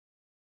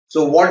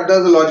So what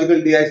does the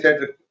logical DI set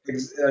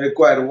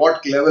require?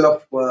 What level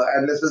of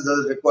analysis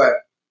does it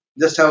require?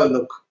 Just have a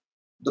look.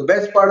 The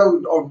best part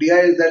of DI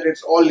is that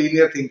it's all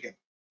linear thinking.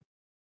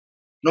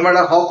 No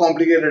matter how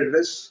complicated it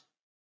is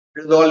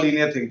all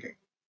linear thinking.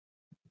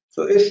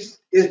 So इस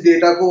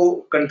data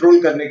को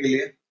control करने के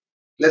लिए,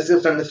 let's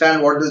just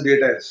understand what this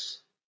data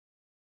is.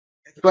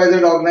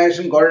 XYZ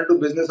organization got into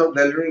business of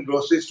delivering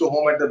groceries to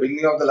home at the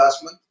beginning of the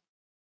last month.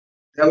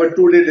 They have a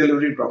 2-day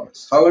delivery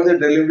promise. However, the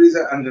deliveries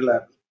are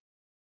unreliable.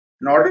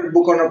 An ordered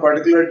book on a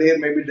particular day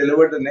may be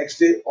delivered the next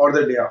day or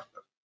the day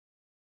after.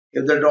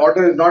 If the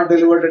order is not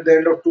delivered at the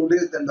end of 2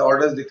 days, then the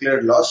order is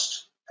declared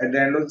lost at the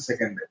end of the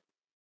second day.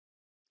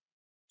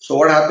 So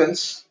what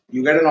happens?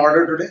 You get an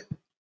order today.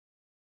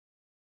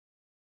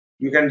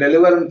 You can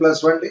deliver in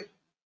plus 1 day,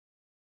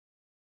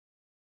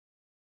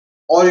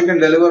 or you can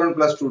deliver in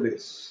plus 2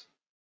 days.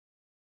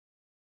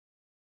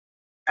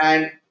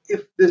 And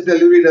if this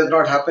delivery does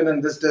not happen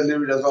and this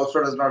delivery does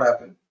not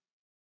happen,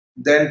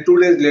 then 2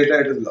 days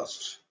later it is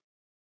lost.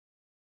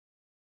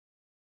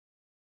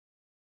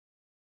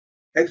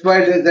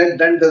 XYZ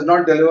then does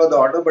not deliver the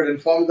order but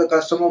informs the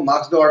customer,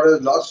 marks the order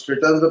as lost,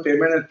 returns the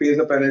payment and pays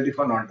the penalty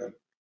for non-delivery.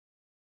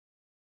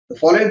 The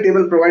following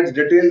table provides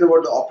details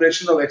about the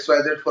operation of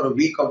XYZ for a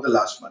week of the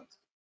last month.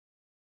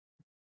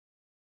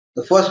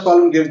 The first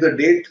column gives the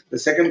date, the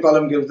second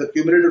column gives the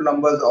cumulative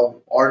numbers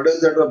of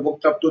orders that were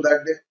booked up to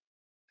that day,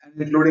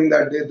 and including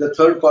that day, the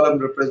third column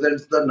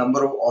represents the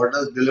number of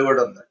orders delivered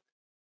on that.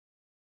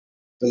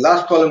 The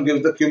last column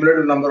gives the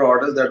cumulative number of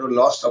orders that were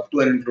lost up to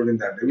and including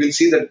that day. We'll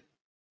see the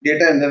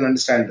data and then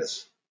understand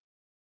this.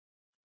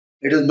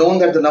 It is known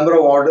that the number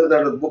of orders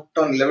that were booked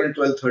on 11,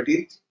 12,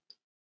 13th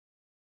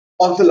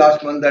of the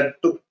last month that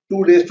took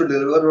 2 days to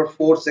deliver were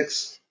 4,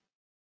 6,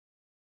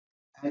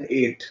 and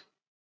 8.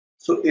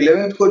 So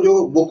 11th को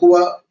जो book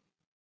हुआ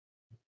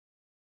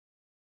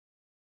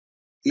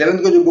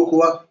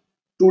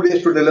 2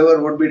 days to deliver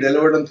would be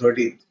delivered on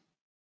 13th.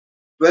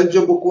 12th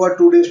जो book हुआ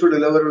 2 days to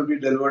deliver will be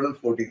delivered on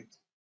 14th.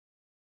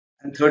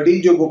 And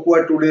 13th जो book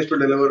हुआ 2 days to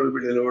deliver will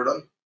be delivered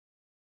on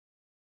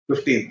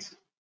 15th.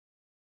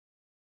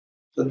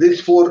 So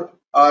these 4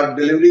 are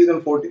deliveries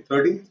on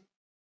 13th,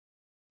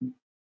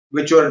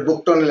 which were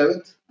booked on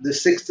 11th. The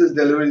 6th is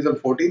deliveries on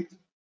 14th,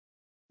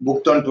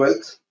 booked on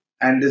 12th,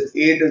 and this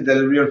 8 is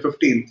delivery on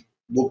 15th,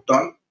 booked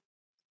on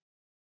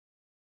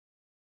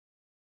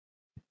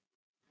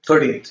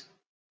 13th.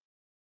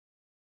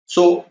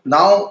 So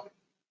now,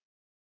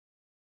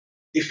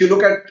 if you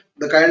look at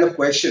the kind of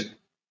question,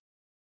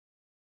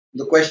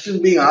 the questions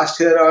being asked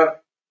here are,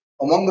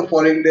 among the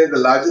following days, the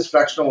largest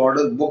fraction of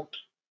orders booked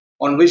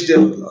on which day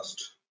was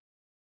lost.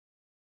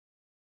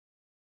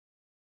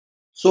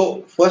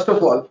 So first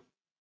of all,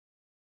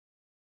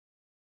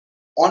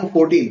 on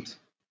 14th,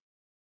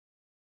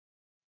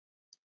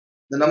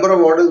 the number of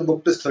orders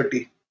booked is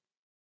 30.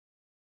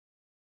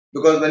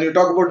 Because when you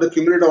talk about the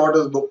cumulative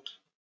orders booked,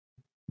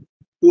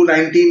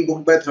 219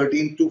 booked by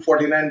 13th,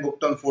 249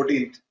 booked on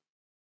 14th,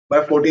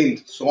 by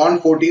 14th. So on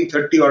 14th,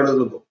 30 orders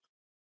were booked.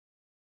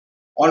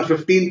 On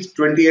 15th,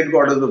 28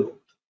 orders were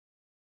booked.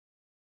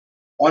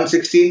 On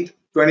 16th,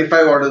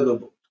 25 orders were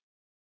booked.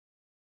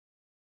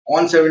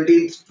 On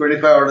 17th,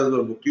 25 orders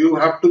were booked. You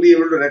have to be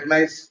able to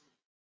recognize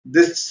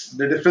this,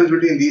 the difference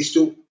between these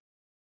two,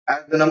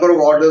 as the number of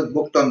orders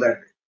booked on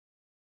that day.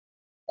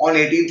 On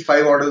 18th,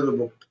 5 orders were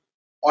booked.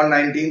 On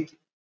 19th,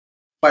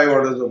 5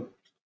 orders were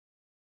booked.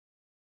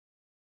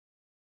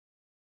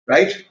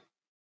 Right?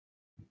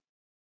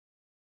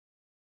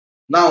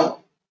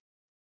 Now,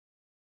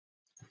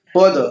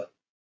 further,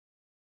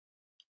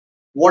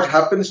 what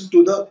happens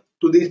to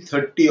these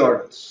 30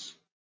 orders?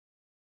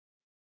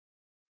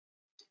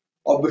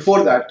 Or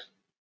before that,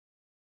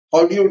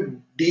 how do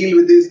you deal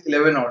with these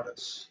 11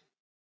 orders?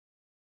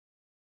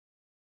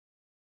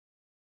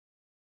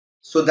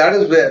 So that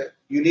is where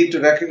you need to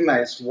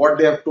recognize what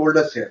they have told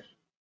us here.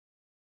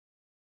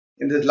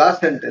 In this last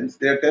sentence,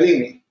 they are telling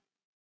me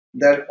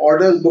that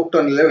orders booked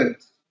on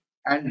 11th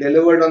and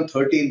delivered on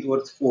 13th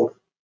was 4.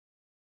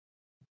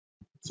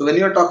 So when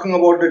you are talking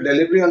about a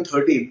delivery on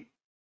 13th,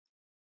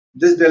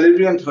 this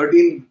delivery on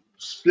 13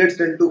 splits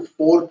into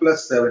 4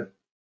 plus 7.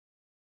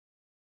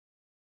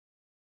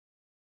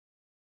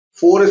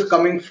 4 is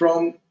coming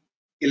from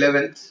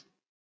 11th.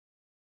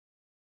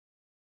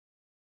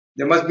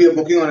 There must be a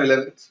booking on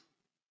 11th,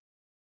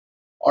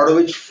 out of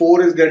which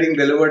 4 is getting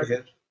delivered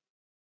here.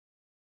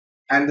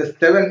 And the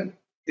 7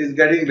 is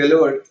getting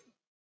delivered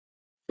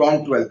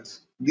from 12th.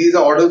 These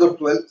are orders of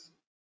 12th,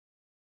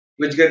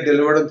 which get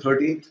delivered on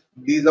 13th.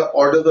 These are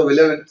orders of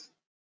 11th,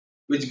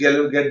 which get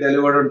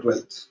delivered on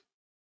 12th.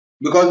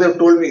 Because they have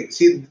told me,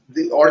 see,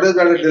 the orders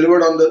that are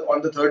delivered on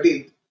the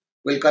 13th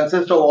will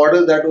consist of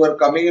orders that were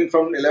coming in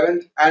from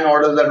 11th and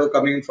orders that were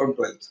coming in from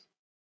 12th.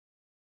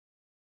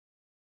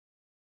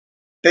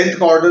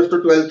 10th orders to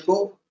 12th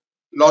को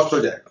lost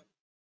हो जाएगा.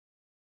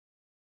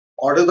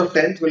 Orders of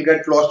 10th will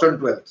get lost on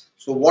 12th.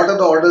 So what are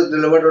the orders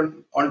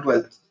delivered on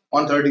 12th,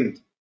 on 13th?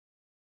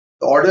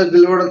 The orders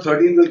delivered on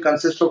 13th will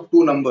consist of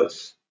 2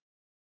 numbers.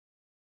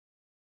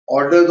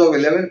 orders of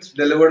 11th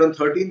delivered on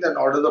 13th, and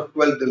orders of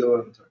 12th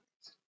delivered on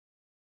 13th.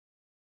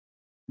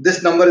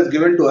 This number is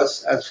given to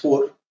us as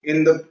 4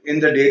 in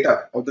the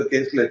data of the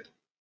caselet,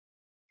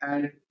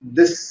 and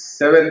this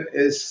 7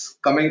 is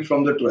coming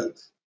from the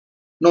 12th.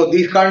 No,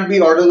 these can't be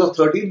orders of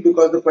 13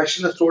 because the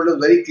question has told us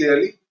very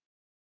clearly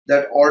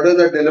that orders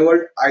are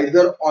delivered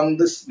either on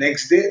this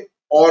next day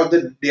or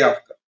the day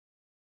after.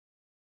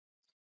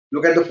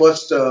 Look at the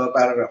first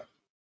paragraph.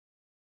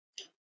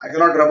 I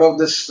cannot rub off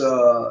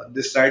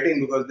this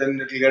writing because then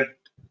it'll get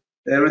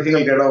everything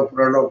will get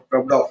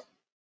rubbed off.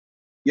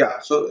 Yeah,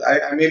 so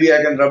I maybe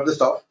I can rub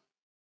this off.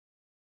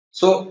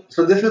 So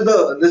this is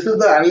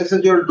the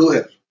analysis you will do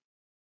here.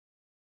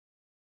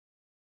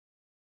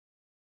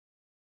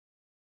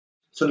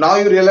 So now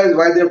you realize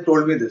why they have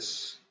told me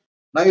this.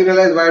 Now you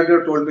realize why they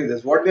have told me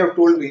this. What they have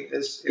told me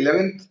is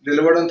 11th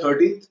delivered on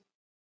 13th,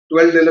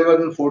 12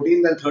 delivered on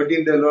 14th, and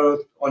 13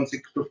 delivered on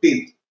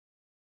 15th.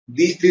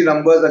 These three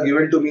numbers are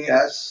given to me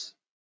as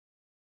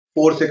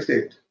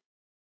 468.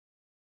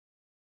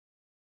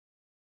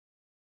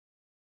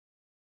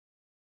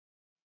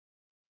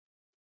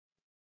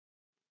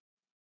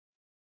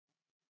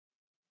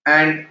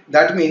 And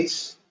that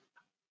means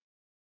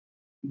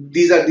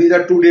these are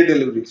 2-day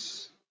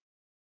deliveries.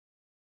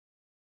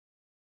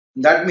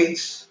 That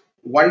means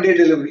 1-day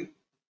delivery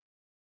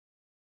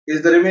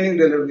is the remaining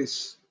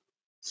deliveries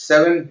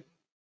 7,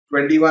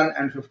 21,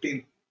 and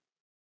 15.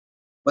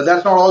 But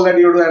that's not all that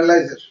you have to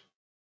analyze here.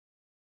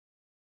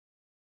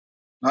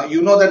 Now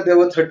you know that there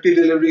were 30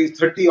 deliveries,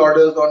 30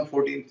 orders on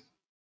 14th.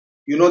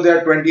 You know there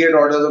are 28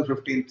 orders on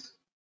 15th.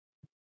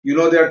 You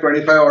know there are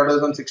 25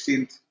 orders on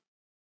 16th.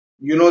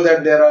 You know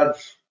that there are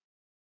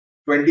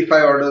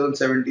 25 orders on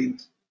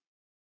 17th.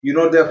 You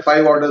know there are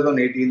 5 orders on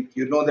 18th.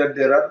 You know that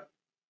there are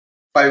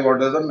 5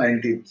 orders on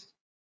 19th.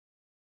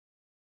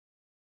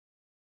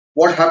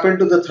 What happened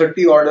to the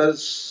 30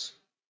 orders?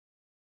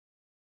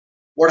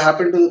 What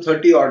happened to the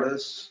 30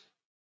 orders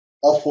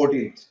of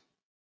 14th?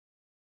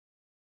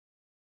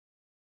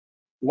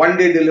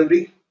 1-day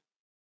delivery,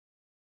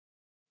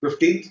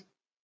 15th.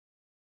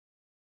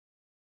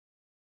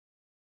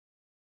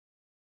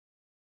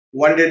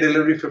 1-day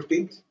delivery,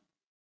 15th.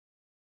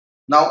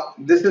 Now,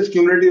 this is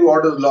cumulative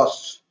orders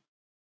lost.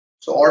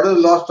 So, orders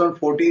lost on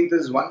 14th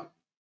is 1.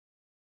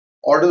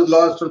 Orders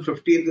lost on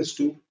 15th is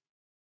 2.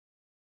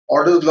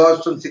 Orders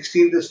lost on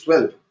 16th is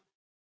 12.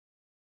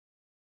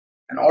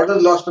 And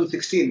orders lost on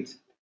 16th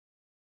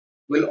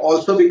will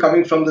also be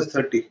coming from this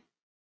 30.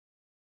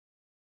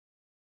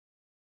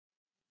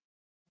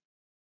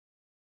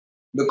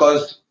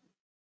 Because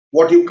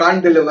what you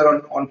can't deliver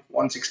on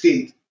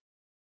 16th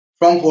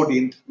from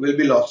 14th will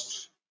be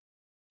lost.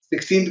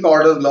 16th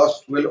orders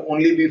lost will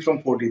only be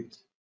from 14th.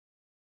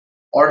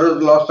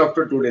 Orders lost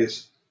after 2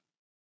 days.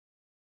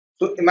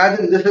 So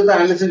imagine this is the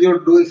analysis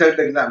you do in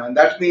self-exam, and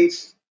that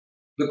means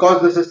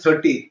because this is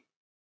 30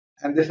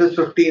 and this is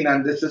 15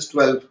 and this is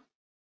 12,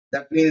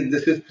 that means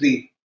this is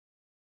 3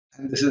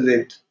 and this is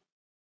 8.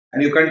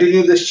 And you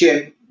continue this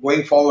chain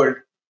going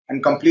forward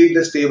and complete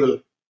this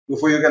table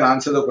before you can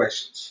answer the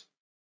questions.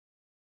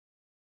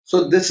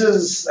 So this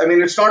is, I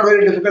mean, it's not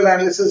very difficult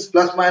analysis,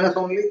 plus minus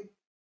only,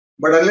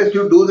 but unless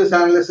you do this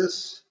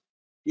analysis,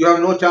 you have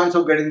no chance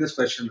of getting this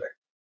question right.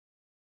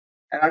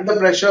 And under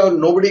pressure,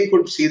 nobody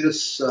could see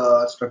this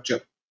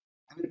structure.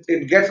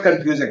 It gets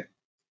confusing.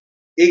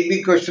 एक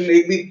भी question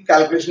एक भी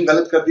calculation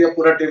गलत कर दिया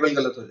पूरा table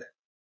गलत हो जाए.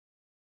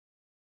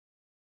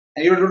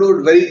 And you have to do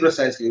it very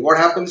precisely. What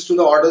happens to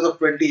the orders of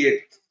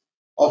 28th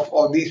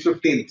of these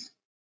 15th?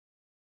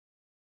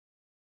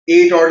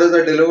 8 orders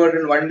are delivered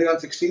in 1 day on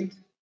 16th.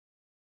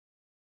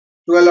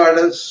 12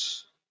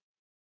 orders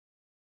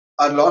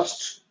are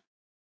lost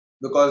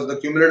because the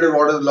cumulative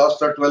orders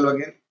lost are 12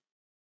 again.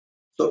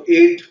 So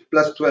 8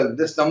 plus 12,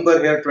 this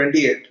number here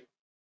 28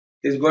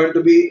 is going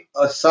to be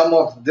a sum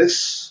of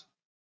this.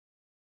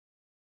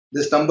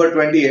 This number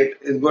 28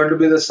 is going to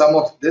be the sum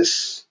of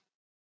this,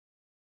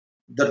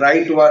 the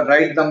right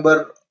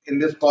number in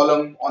this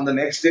column on the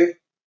next day,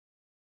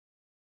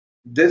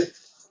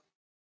 this,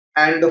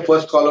 and the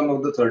first column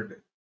of the third day.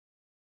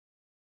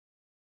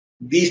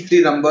 These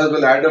three numbers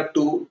will add up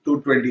to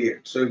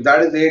 28. So if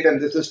that is 8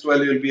 and this is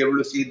 12, you'll be able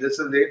to see this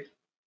is 8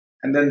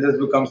 and then this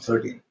becomes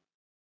 13.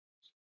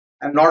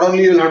 And not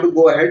only you'll have to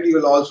go ahead, you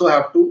will also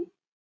have to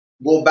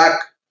go back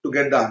to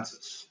get the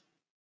answers.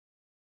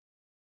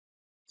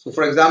 So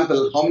for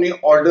example, how many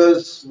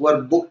orders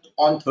were booked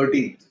on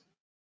 13th?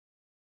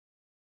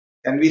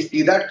 Can we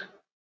see that?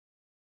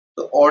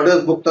 The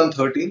orders booked on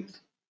 13th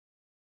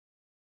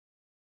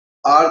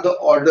are the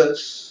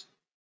orders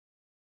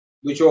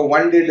which were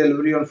 1-day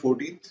delivery on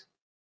 14th,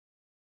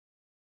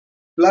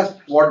 plus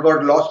what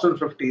got lost on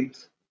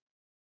 15th,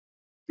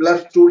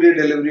 plus 2-day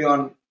delivery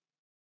on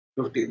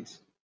 15th.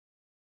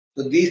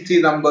 So these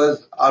three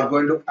numbers are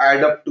going to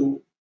add up to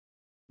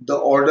the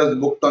orders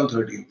booked on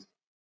 13th.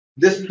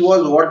 This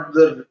was what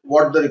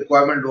the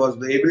requirement was,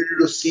 the ability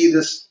to see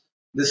this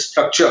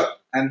structure,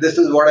 and this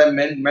is what I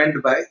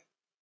meant by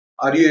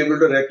are you able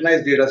to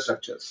recognize data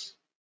structures.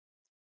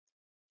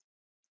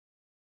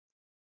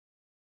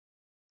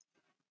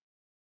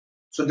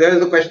 So there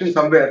is a question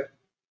somewhere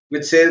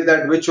which says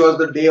that which was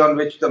the day on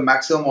which the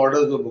maximum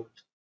orders were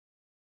booked.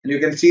 And you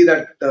can see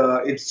that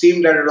it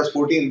seemed that it was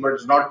 14th, but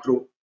it's not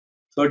true.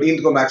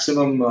 13th ko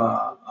maximum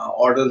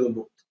orders were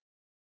booked.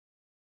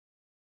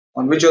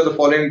 On which of the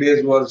following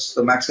days was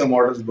the maximum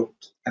orders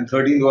booked? And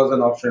 13th was an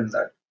option in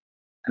that.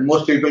 And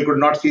most people could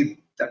not see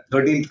that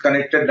 13th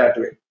connected that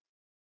way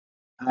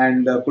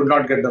and could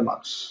not get the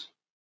marks.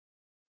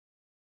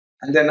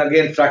 And then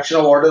again, fraction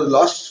of orders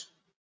lost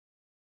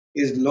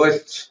is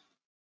lowest.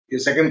 Your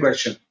second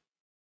question.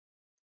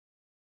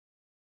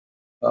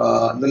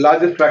 The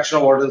largest fraction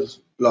of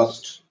orders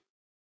lost.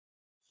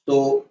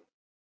 So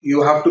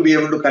you have to be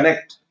able to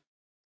connect.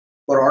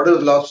 For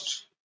orders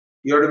lost,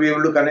 you have to be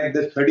able to connect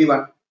this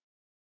 31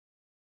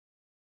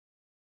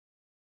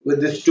 with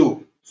this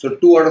 2. So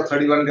 2 out of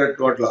 31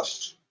 got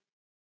lost.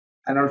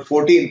 And on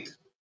 14th,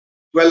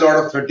 12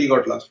 out of 30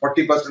 got lost.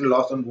 40%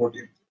 loss on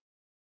 14th.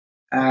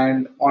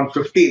 And on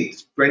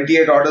 15th,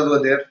 28 orders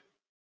were there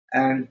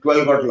and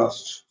 12 got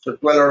lost. So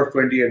 12 out of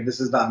 28, this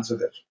is the answer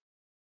there.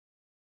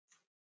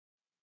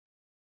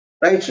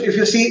 Right? So if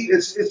you see,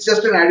 it's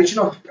just an addition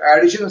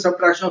and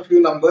subtraction of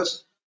few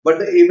numbers, but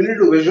the ability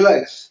to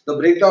visualize the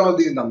breakdown of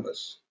these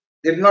numbers.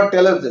 They did not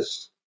tell us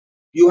this.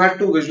 You had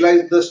to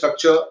visualize the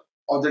structure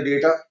of the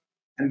data,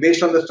 and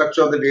based on the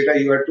structure of the data,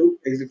 you had to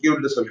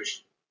execute the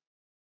solution.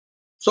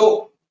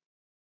 So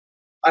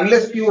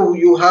unless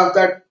you have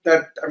that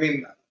I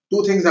mean,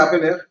 two things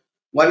happen here.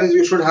 One is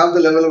you should have the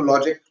level of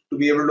logic to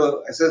be able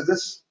to assess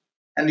this,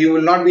 and you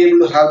will not be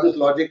able to have this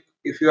logic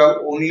if you have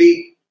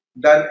only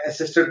done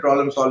assisted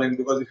problem solving.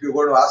 Because if you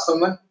go to ask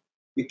someone,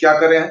 "Ye kya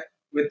kare hain?"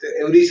 with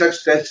every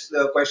such test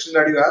question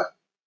that you have,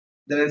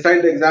 then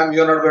inside the exam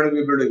you are not going to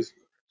be able to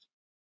execute.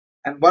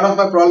 And one of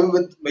my problems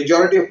with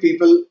majority of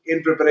people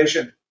in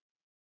preparation,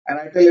 and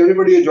I tell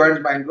everybody who joins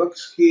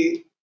Mindworks,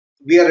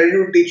 we are ready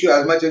to teach you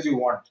as much as you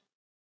want.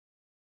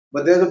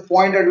 But there's a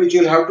point at which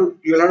you'll have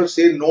to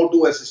say no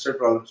to assisted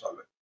problem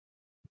solving.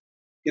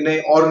 कि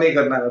नहीं और नहीं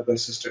करना है मेरे को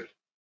assisted.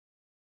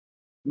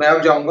 मैं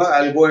अब जाऊंगा,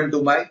 I'll go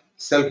into my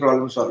self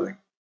problem solving.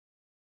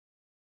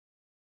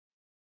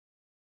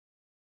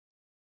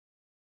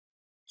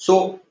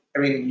 So I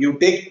mean, you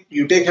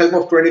take help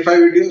of 25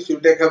 videos, you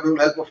take help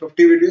of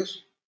 50 videos,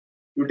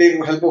 you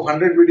take help of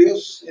 100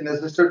 videos in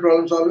assisted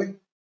problem solving,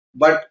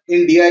 but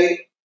in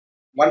DI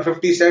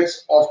 150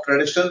 sets of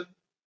traditional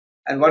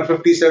and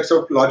 150 sets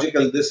of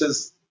logical. This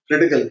is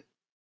critical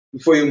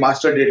before you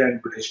master data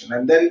interpretation.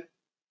 And then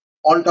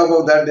on top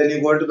of that, then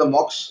you go into the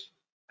mocks.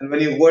 And when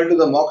you go into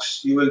the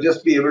mocks, you will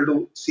just be able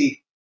to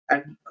see.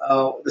 And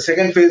the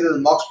second phase is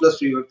mocks plus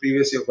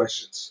previous year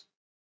questions.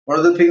 One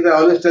of the things I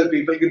always tell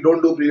people is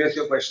don't do previous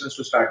year questions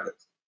to start with.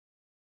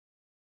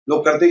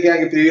 लोग करते क्या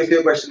है कि previous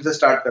year questions से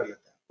start कर लेते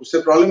हैं.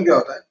 उससे problem क्या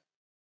होता है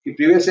कि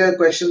previous year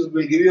questions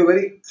will give you a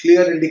very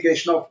clear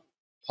indication of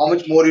how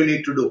much more you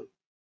need to do.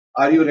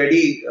 Are you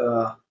ready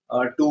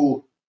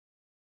to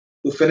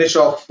finish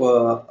off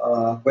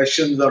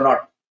questions or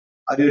not?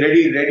 Are you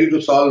ready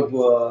to solve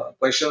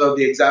questions of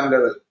the exam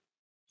level?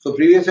 So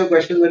previous year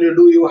questions, when you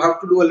do, you have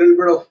to do a little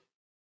bit of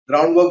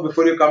groundwork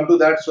before you come to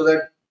that, so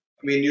that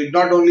I mean you're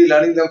not only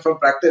learning them from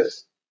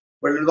practice,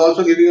 but it's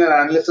also giving you an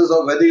analysis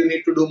of whether you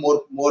need to do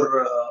more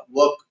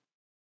work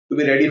to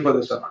be ready for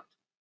this or not.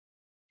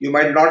 You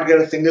might not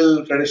get a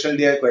single traditional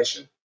DI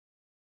question,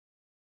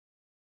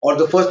 or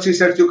the first 3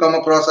 sets you come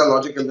across are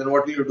logical. Then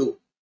what will you do?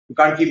 You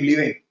can't keep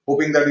leaving,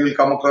 hoping that you will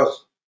come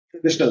across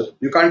traditional.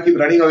 You can't keep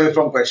running away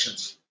from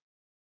questions.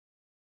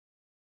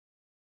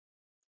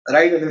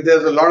 Right? And if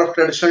there's a lot of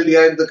traditional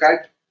DI in the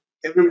CAT,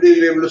 everybody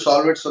will be able to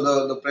solve it. So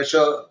the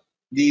pressure,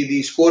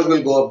 the scores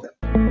will go up there.